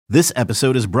This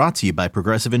episode is brought to you by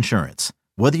Progressive Insurance.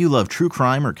 Whether you love true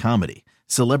crime or comedy,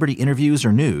 celebrity interviews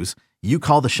or news, you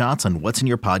call the shots on what's in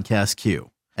your podcast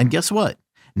queue. And guess what?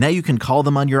 Now you can call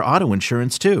them on your auto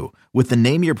insurance too with the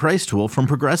Name Your Price tool from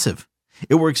Progressive.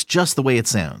 It works just the way it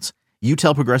sounds. You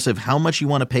tell Progressive how much you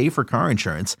want to pay for car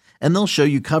insurance, and they'll show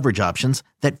you coverage options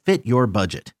that fit your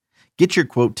budget. Get your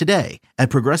quote today at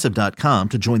Progressive.com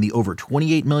to join the over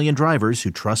 28 million drivers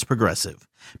who trust Progressive.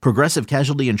 Progressive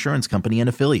Casualty Insurance Company and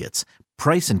Affiliates.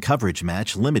 Price and coverage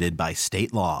match limited by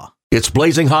state law. It's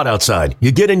blazing hot outside.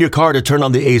 You get in your car to turn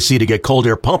on the AC to get cold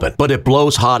air pumping, but it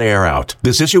blows hot air out.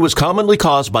 This issue is commonly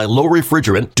caused by low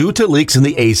refrigerant due to leaks in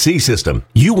the AC system.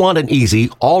 You want an easy,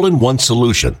 all-in-one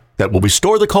solution that will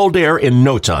restore the cold air in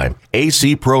no time.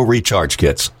 AC Pro Recharge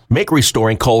Kits make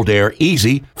restoring cold air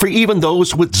easy for even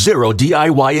those with zero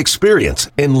DIY experience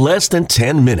in less than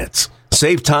 10 minutes.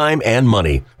 Save time and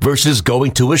money versus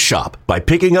going to a shop by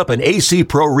picking up an AC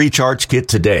Pro Recharge Kit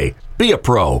today. Be a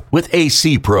pro with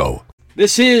AC Pro.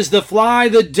 This is the Fly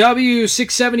the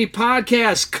W670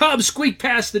 podcast. Cubs squeak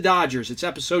past the Dodgers. It's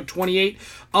episode 28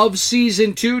 of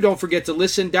season 2. Don't forget to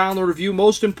listen, download, review.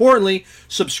 Most importantly,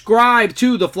 subscribe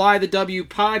to the Fly the W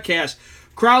podcast.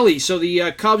 Crowley, so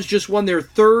the Cubs just won their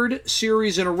third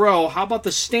series in a row. How about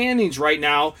the standings right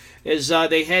now as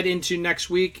they head into next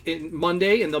week,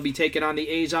 Monday, and they'll be taking on the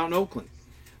A's out in Oakland?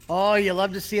 Oh, you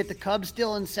love to see it. The Cubs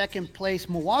still in second place.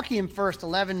 Milwaukee in first,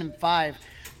 11-5.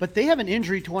 But they have an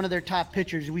injury to one of their top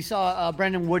pitchers. We saw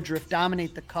Brendan Woodruff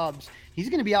dominate the Cubs. He's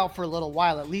going to be out for a little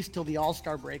while, at least till the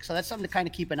All-Star break. So that's something to kind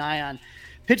of keep an eye on.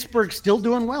 Pittsburgh still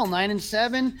doing well,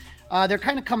 9-7. They're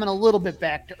kind of coming a little bit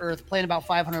back to earth, playing about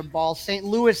 500 balls. St.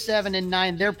 Louis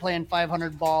 7-9. They're playing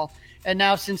 500 ball. And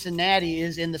now Cincinnati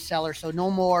is in the cellar. So no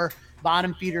more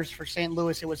bottom feeders for St.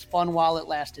 Louis. It was fun while it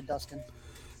lasted, Dustin.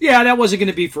 Yeah, that wasn't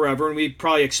going to be forever, and we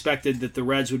probably expected that the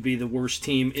Reds would be the worst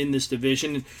team in this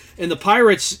division. And the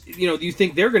Pirates, do you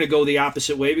think they're going to go the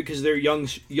opposite way because their young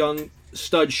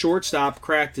stud shortstop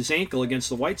cracked his ankle against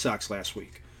the White Sox last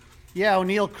week? Yeah,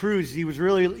 O'Neal Cruz, he was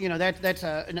really, that's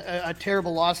a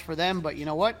terrible loss for them. But you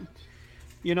know what?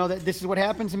 That this is what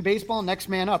happens in baseball. Next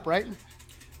man up, right?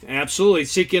 Absolutely.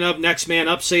 Speaking of next man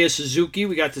up, Seiya Suzuki,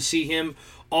 we got to see him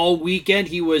all weekend.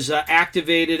 He was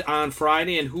activated on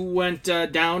Friday, and who went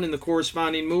down in the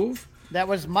corresponding move? That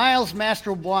was Miles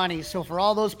Mastrobuoni. So for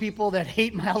all those people that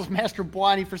hate Miles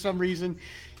Mastrobuoni for some reason,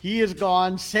 he is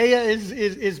gone. Seiya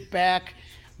is back.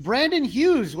 Brandon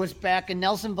Hughes was back, and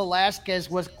Nelson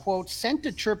Velasquez was, quote, sent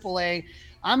to AAA.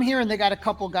 I'm hearing they got a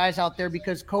couple guys out there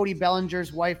because Cody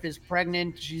Bellinger's wife is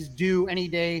pregnant. She's due any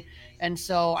day. And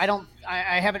so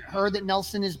I haven't heard that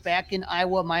Nelson is back in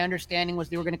Iowa. My understanding was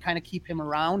they were going to kind of keep him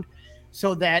around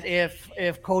so that if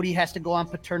Cody has to go on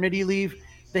paternity leave,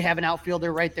 they have an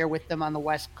outfielder right there with them on the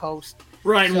West Coast.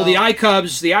 Right. So, well, the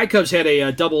iCubs had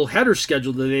a double header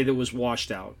scheduled today that was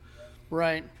washed out.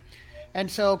 Right. And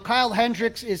so Kyle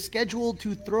Hendricks is scheduled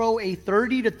to throw a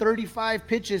 30 to 35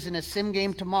 pitches in a sim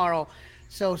game tomorrow.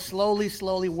 So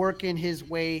slowly working his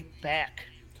way back.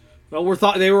 Well,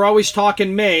 they were always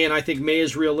talking May, and I think May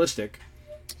is realistic.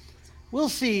 We'll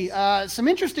see. Some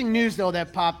interesting news, though,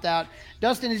 that popped out.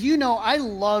 Dustin, as you know, I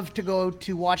love to go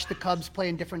to watch the Cubs play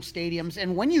in different stadiums.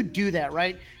 And when you do that,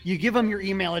 right, you give them your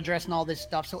email address and all this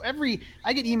stuff. So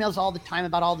I get emails all the time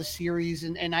about all the series.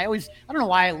 And I don't know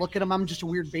why I look at them. I'm just a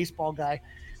weird baseball guy.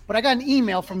 But I got an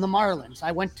email from the Marlins.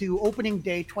 I went to opening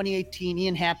day 2018.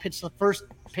 Ian Happ pitched the first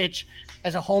pitch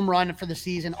as a home run for the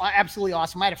season. Absolutely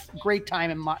awesome. I had a great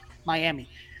time in Miami.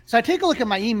 So I take a look at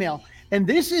my email, and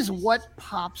this is what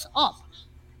pops up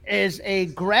is a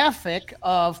graphic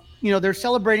of, they're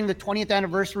celebrating the 20th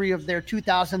anniversary of their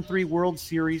 2003 World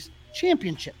Series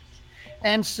championship.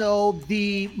 And so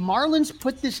the Marlins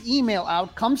put this email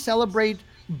out, come celebrate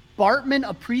Bartman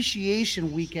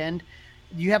Appreciation Weekend.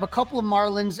 You have a couple of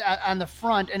Marlins on the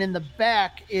front, and in the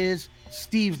back is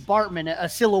Steve Bartman, a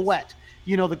silhouette.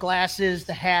 The glasses,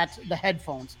 the hat, the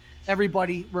headphones.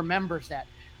 Everybody remembers that.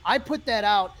 I put that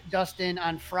out, Dustin,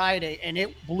 on Friday, and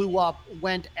it blew up,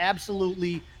 went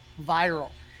absolutely viral.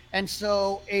 And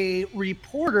so a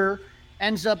reporter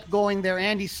ends up going there,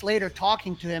 Andy Slater,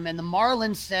 talking to him, and the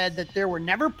Marlins said that there were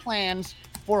never plans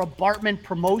for a Bartman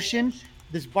promotion,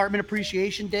 this Bartman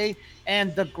Appreciation Day,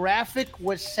 and the graphic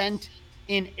was sent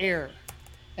in error.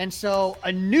 And so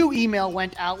a new email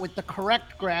went out with the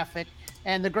correct graphic,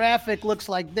 and the graphic looks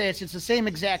like this. It's the same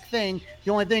exact thing.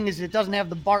 The only thing is it doesn't have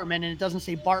the Bartman, and it doesn't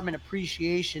say Bartman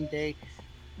Appreciation Day.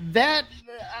 That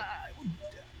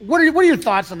what are your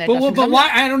thoughts on that? But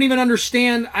why? I don't even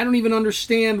understand. I don't even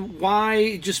understand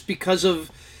why. Just because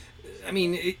of,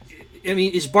 I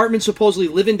mean, is Bartman supposedly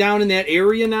living down in that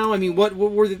area now? I mean, what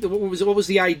was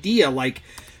the idea? Like,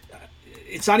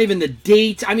 it's not even the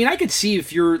date. I mean, I could see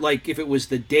if it was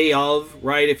the day of,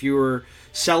 right? If you were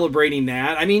celebrating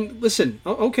that. I mean, listen,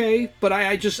 okay, but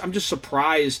I'm just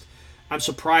surprised. I'm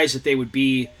surprised that they would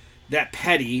be that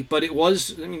petty, but it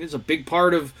was. I mean, it's a big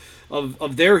part of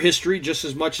their history just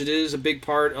as much as it is a big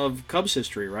part of Cubs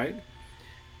history, right?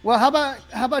 Well,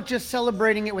 how about just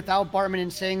celebrating it without Bartman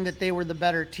and saying that they were the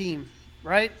better team,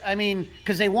 right? I mean,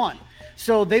 because they won.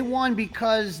 So they won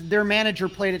because their manager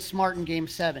played it smart in Game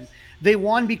 7. They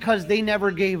won because they never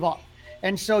gave up.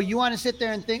 And so you want to sit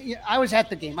there and think. I was at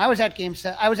the game. I was at Game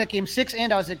 7. I was at Game 6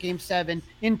 and I was at Game 7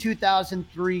 in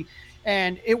 2003.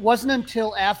 And it wasn't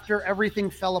until after everything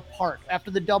fell apart, after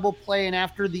the double play and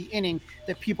after the inning,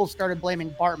 that people started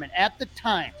blaming Bartman. At the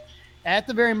time, at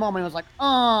the very moment, it was like,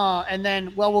 and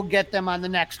then, well, we'll get them on the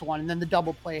next one. And then the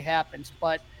double play happens.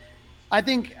 But I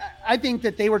think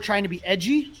that they were trying to be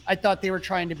edgy. I thought they were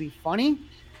trying to be funny.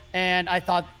 And I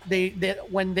thought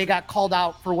when they got called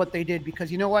out for what they did,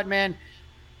 because you know what, man,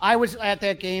 I was at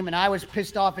that game and I was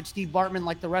pissed off at Steve Bartman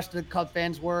like the rest of the Cub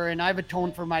fans were, and I've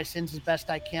atoned for my sins as best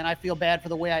I can. I feel bad for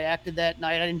the way I acted that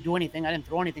night. I didn't do anything. I didn't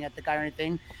throw anything at the guy or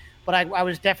anything, but I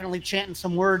was definitely chanting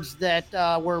some words that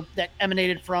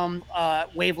emanated from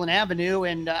Waveland Avenue,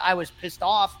 and I was pissed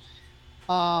off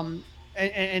and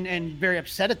very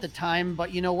upset at the time.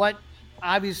 But you know what?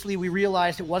 Obviously, we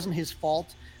realized it wasn't his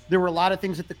fault. There were a lot of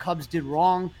things that the Cubs did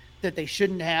wrong that they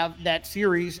shouldn't have that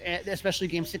series, especially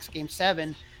Game 6, Game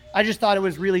 7. I just thought it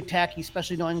was really tacky,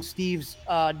 especially knowing Steve's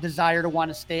desire to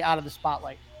want to stay out of the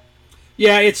spotlight.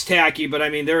 Yeah, it's tacky, but I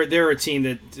mean, they're a team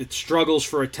that struggles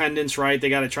for attendance, right? They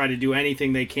got to try to do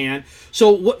anything they can.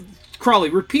 So, what, Crawley,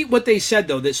 repeat what they said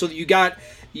though. So that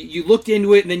you looked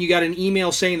into it, and then you got an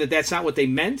email saying that that's not what they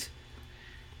meant.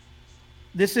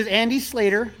 This is Andy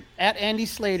Slater, at Andy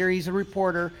Slater. He's a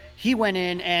reporter. He went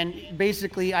in and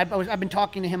basically, I've been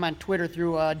talking to him on Twitter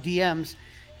through DMs.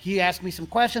 He asked me some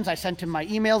questions. I sent him my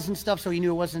emails and stuff, so he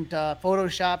knew it wasn't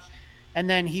Photoshop. And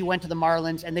then he went to the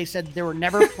Marlins, and they said there were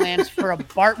never plans for a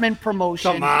Bartman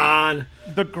promotion. Come on.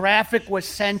 The graphic was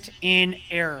sent in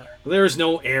error. There's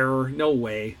no error. No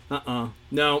way.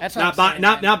 No. That's not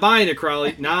buying it,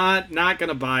 Crawley. Not going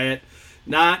to buy it.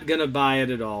 Not going to buy it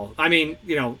at all. I mean,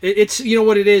 it's, you know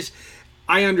what it is?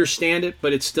 I understand it,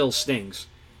 but it still stings.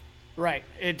 Right.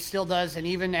 It still does. And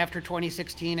even after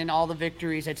 2016 and all the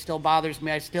victories, it still bothers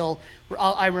me. I'll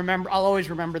always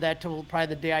remember that till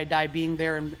probably the day I die, being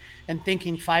there and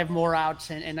thinking 5 more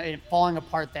outs and falling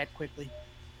apart that quickly.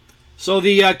 So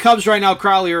the Cubs right now,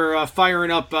 Crawley, are firing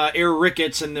up Air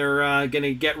Ricketts, and they're going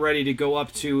to get ready to go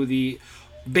up to the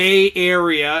Bay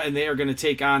Area, and they are going to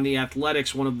take on the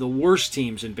Athletics, one of the worst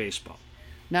teams in baseball.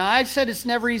 Now, I've said it's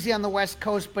never easy on the West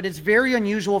Coast, but it's very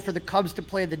unusual for the Cubs to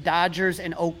play the Dodgers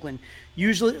and Oakland.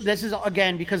 Usually, this is,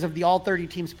 again, because of the all 30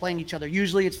 teams playing each other.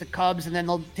 Usually it's the Cubs, and then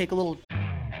they'll take a little...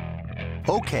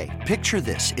 Okay, picture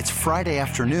this. It's Friday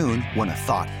afternoon when a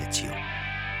thought hits you.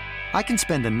 I can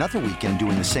spend another weekend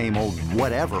doing the same old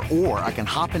whatever, or I can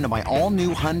hop into my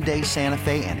all-new Hyundai Santa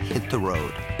Fe and hit the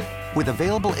road. With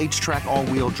available H-Track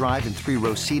all-wheel drive and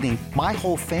 3-row seating, my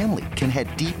whole family can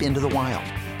head deep into the wild.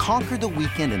 Conquer the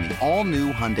weekend in the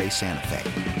all-new Hyundai Santa Fe.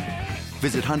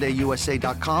 Visit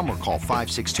HyundaiUSA.com or call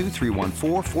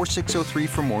 562-314-4603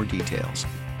 for more details.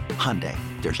 Hyundai,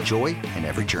 there's joy in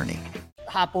every journey.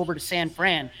 Hop over to San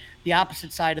Fran, the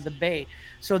opposite side of the bay.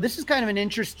 So this is kind of an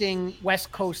interesting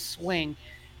West Coast swing.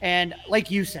 And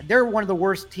like you said, they're one of the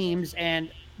worst teams,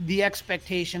 and the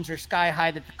expectations are sky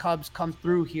high that the Cubs come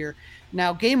through here.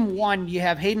 Now, Game 1, you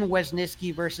have Hayden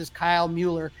Wesneski versus Kyle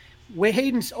Mueller.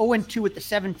 Hayden's 0-2 with the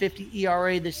 7.50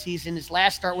 ERA this season. His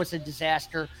last start was a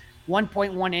disaster.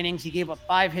 1.1 innings. He gave up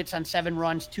 5 hits on 7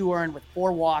 runs, 2 earned with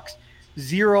 4 walks,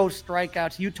 0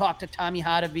 strikeouts. You talked to Tommy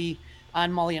Hotovy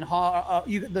on Mullion Hall.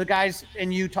 The guys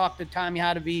and you talked to Tommy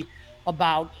Hotovy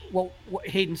about what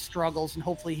Hayden's struggles, and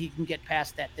hopefully he can get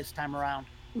past that this time around.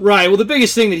 Right. Well, the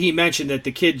biggest thing that he mentioned, that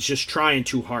the kid's just trying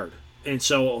too hard. And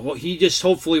so he just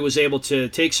hopefully was able to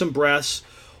take some breaths,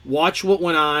 watch what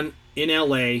went on in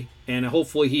L.A., and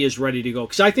hopefully he is ready to go.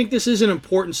 Because I think this is an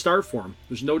important start for him.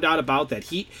 There's no doubt about that.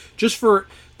 The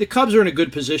Cubs are in a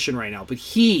good position right now, but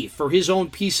for his own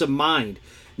peace of mind,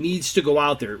 needs to go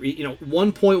out there.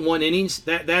 1.1 innings,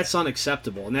 that's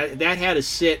unacceptable. And that had to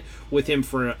sit with him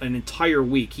for an entire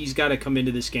week. He's got to come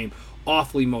into this game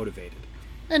awfully motivated.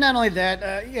 And not only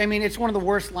that, it's one of the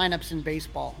worst lineups in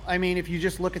baseball. I mean, if you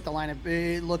just look at the lineup,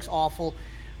 it looks awful.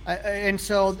 And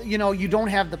so, you don't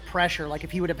have the pressure. Like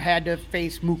if he would have had to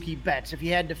face Mookie Betts, if he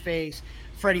had to face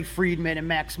Freddie Freeman and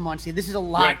Max Muncy, this is a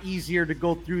lot easier to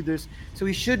go through this. So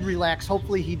he should relax.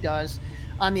 Hopefully he does.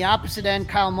 On the opposite end,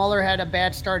 Kyle Muller had a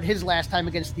bad start his last time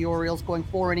against the Orioles, going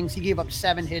 4 innings. He gave up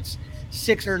 7 hits,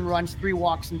 6 earned runs, 3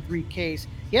 walks, and 3 Ks.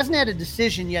 He hasn't had a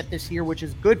decision yet this year, which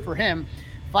is good for him.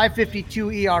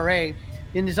 5.52 ERA.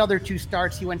 In his other 2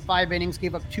 starts, he went 5 innings,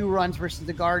 gave up 2 runs versus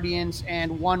the Guardians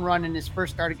and 1 run in his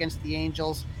first start against the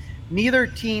Angels. Neither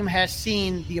team has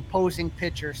seen the opposing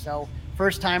pitcher, so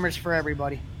first-timers for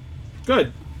everybody.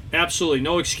 Good. Absolutely.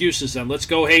 No excuses then. Let's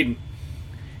go, Hayden.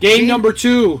 Game number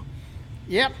 2.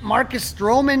 Yep, Marcus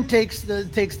Stroman takes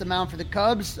the mound for the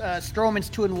Cubs. Stroman's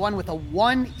 2-1 with a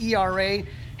 1 ERA.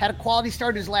 Had a quality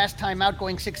start his last time out,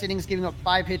 going 6 innings, giving up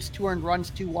 5 hits, 2 earned runs,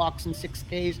 2 walks, and 6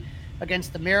 Ks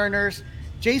against the Mariners.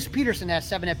 Jace Peterson has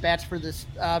 7 at-bats for this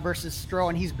versus Stroh,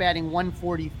 and he's batting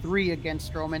 143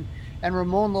 against Stroman. And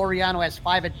Ramon Laureano has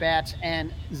 5 at-bats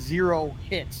and 0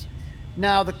 hits.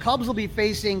 Now, the Cubs will be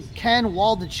facing Ken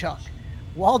Waldichuk.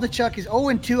 Waldichuk is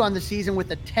 0-2 on the season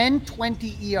with a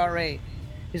 10.20 ERA.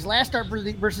 His last start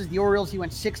versus the Orioles, he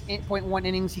went 6.1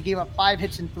 innings. He gave up 5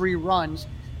 hits and 3 runs.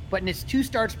 But in his 2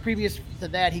 starts previous to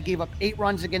that, he gave up 8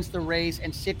 runs against the Rays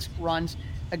and 6 runs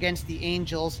against the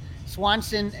Angels.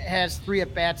 Swanson has 3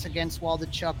 at-bats against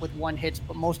Waldichuk with 1 hit,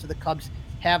 but most of the Cubs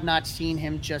have not seen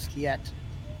him just yet.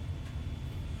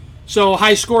 So,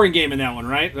 high-scoring game in that one,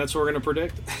 right? That's what we're going to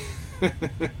predict?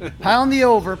 Pound the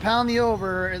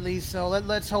over at least, so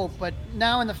let's hope. But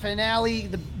now in the finale,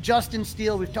 the Justin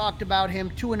Steele, we've talked about him,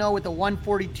 2-0 with a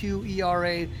 1.42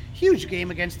 ERA. Huge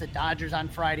game against the Dodgers on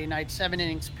Friday night. 7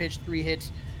 innings pitched, 3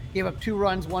 hits. Gave up 2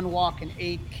 runs, 1 walk, and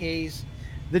 8 Ks.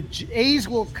 The A's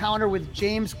will counter with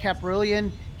James Kaprielian.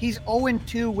 He's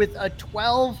 0-2 with a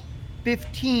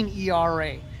 12.15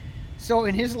 ERA. So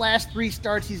in his last 3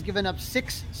 starts, he's given up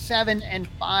 6, 7, and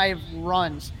 5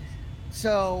 runs.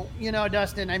 So,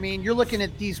 Dustin, I mean, you're looking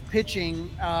at these pitching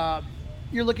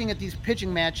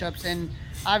matchups, and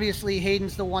obviously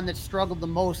Hayden's the one that struggled the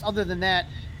most. Other than that,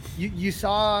 you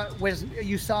saw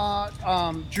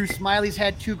Drew Smyly's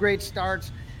had 2 great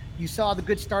starts. You saw the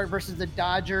good start versus the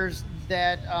Dodgers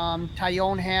that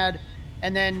Taillon had,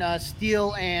 and then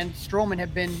Steele and Stroman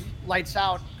have been lights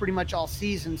out pretty much all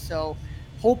season. So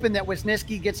hoping that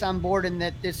Wisniewski gets on board and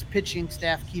that this pitching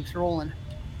staff keeps rolling.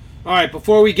 All right,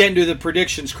 before we get into the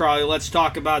predictions, Crawley, let's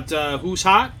talk about who's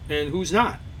hot and who's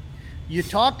not. You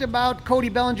talked about Cody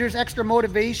Bellinger's extra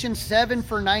motivation, 7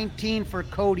 for 19 for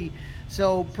Cody.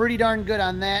 So pretty darn good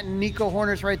on that. And Nico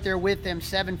Horner's right there with him,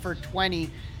 7 for 20.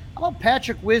 How about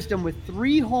Patrick Wisdom with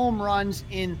 3 home runs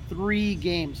in 3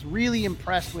 games? Really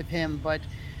impressed with him, but,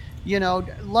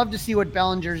 love to see what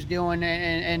Bellinger's doing,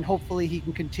 and hopefully he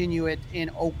can continue it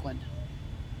in Oakland.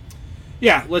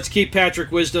 Yeah, let's keep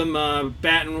Patrick Wisdom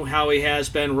batting how he has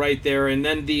been right there. And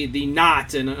then the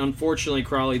not, and unfortunately,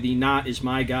 Crawley, the not is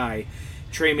my guy,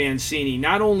 Trey Mancini.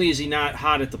 Not only is he not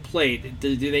hot at the plate,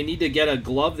 do they need to get a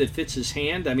glove that fits his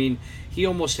hand? I mean, he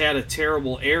almost had a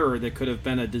terrible error that could have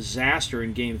been a disaster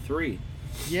in Game 3.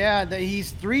 Yeah,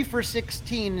 he's 3 for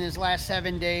 16 in his last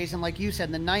 7 days. And like you said,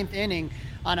 in the 9th inning,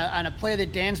 on a play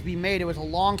that Dansby made, it was a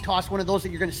long toss, one of those that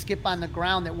you're going to skip on the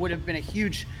ground that would have been a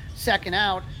huge second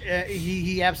out.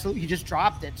 He absolutely just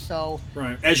dropped it. So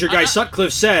right, as your guy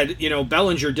Sutcliffe said,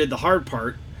 Bellinger did the hard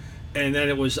part, and then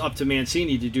it was up to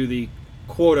Mancini to do the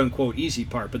quote unquote easy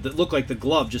part. But it looked like the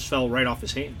glove just fell right off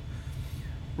his hand.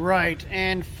 Right,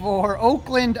 and for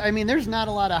Oakland, I mean, there's not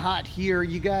a lot of hot here.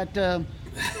 You got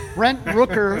Brent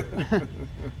Rooker,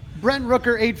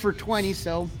 8 for 20,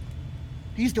 so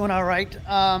he's doing all right.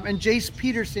 And Jace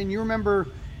Peterson, you remember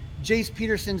Jace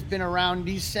Peterson's been around.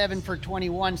 He's 7 for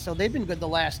 21, so they've been good the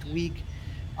last week.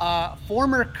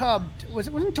 Former Cub,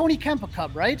 wasn't Tony Kemp a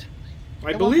Cub, right?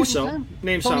 I believe so.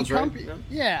 Name sounds Kemp, right.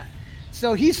 Yeah.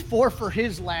 So he's 4 for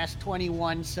his last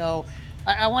 21. So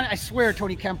I swear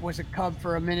Tony Kemp was a Cub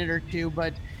for a minute or two,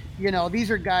 but these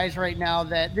are guys right now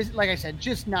that like I said,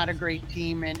 just not a great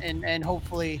team, and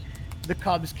hopefully the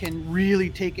Cubs can really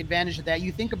take advantage of that.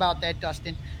 You think about that,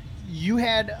 Dustin. You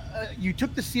had you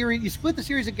took the series, you split the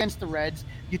series against the Reds,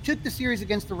 you took the series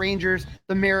against the Rangers,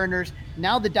 the Mariners,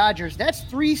 now the Dodgers. That's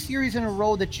 3 series in a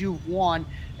row that you've won,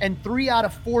 and 3 out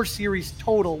of 4 series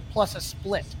total plus a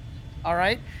split. All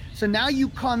right, so now you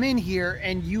come in here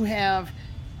and you have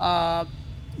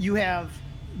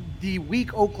the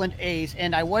weak Oakland A's,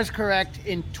 and I was correct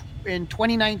in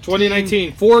 2019.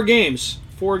 2019, 4 games.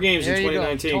 4 games there in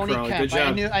 2019, Tony Crawley. Kemp. Good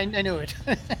job. I knew it.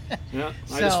 Yeah,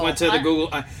 I just went to the Google.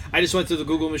 I just went to the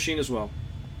Google machine as well.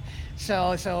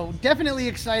 So definitely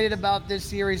excited about this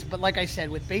series, but like I said,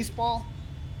 with baseball,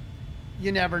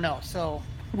 you never know. So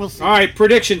we'll see. All right,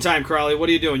 prediction time, Crowley. What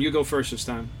are you doing? You go first this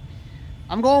time.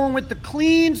 I'm going with the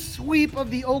clean sweep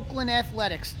of the Oakland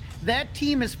Athletics. That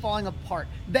team is falling apart.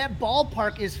 That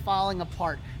ballpark is falling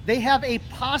apart. They have a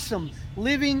possum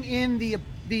living in the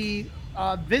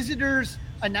visitors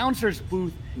announcers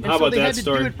booth, and How so about they that had to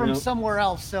story? do it from Yep. somewhere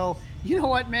else. So you know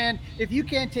what, man? If you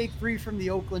can't take 3 from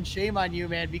the Oakland, shame on you,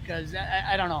 man. Because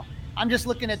I don't know. I'm just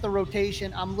looking at the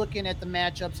rotation. I'm looking at the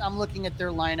matchups. I'm looking at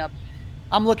their lineup.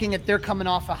 I'm looking at they're coming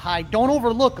off a high. Don't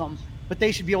overlook them, but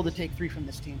they should be able to take 3 from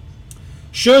this team.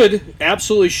 Should,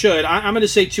 absolutely should. I'm going to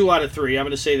say 2 out of 3. I'm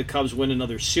going to say the Cubs win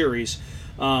another series,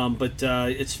 but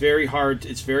it's very hard.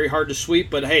 It's very hard to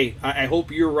sweep. But hey, I hope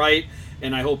you're right,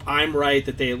 and I hope I'm right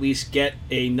that they at least get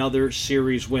another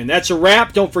series win. That's a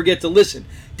wrap. Don't forget to listen,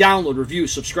 download, review,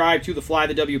 subscribe to the Fly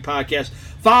the W podcast.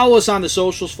 Follow us on the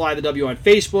socials, Fly the W on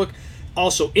Facebook.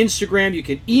 Also, Instagram. You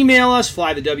can email us,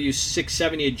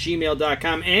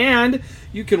 flythew670@gmail.com, and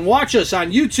you can watch us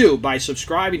on YouTube by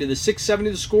subscribing to the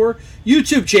 670 The Score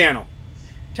YouTube channel.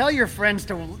 Tell your friends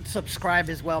to subscribe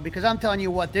as well, because I'm telling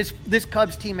you what, this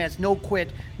Cubs team has no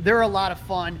quit. They're a lot of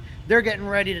fun. They're getting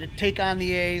ready to take on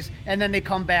the A's, and then they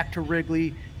come back to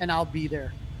Wrigley, and I'll be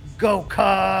there. Go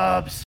Cubs!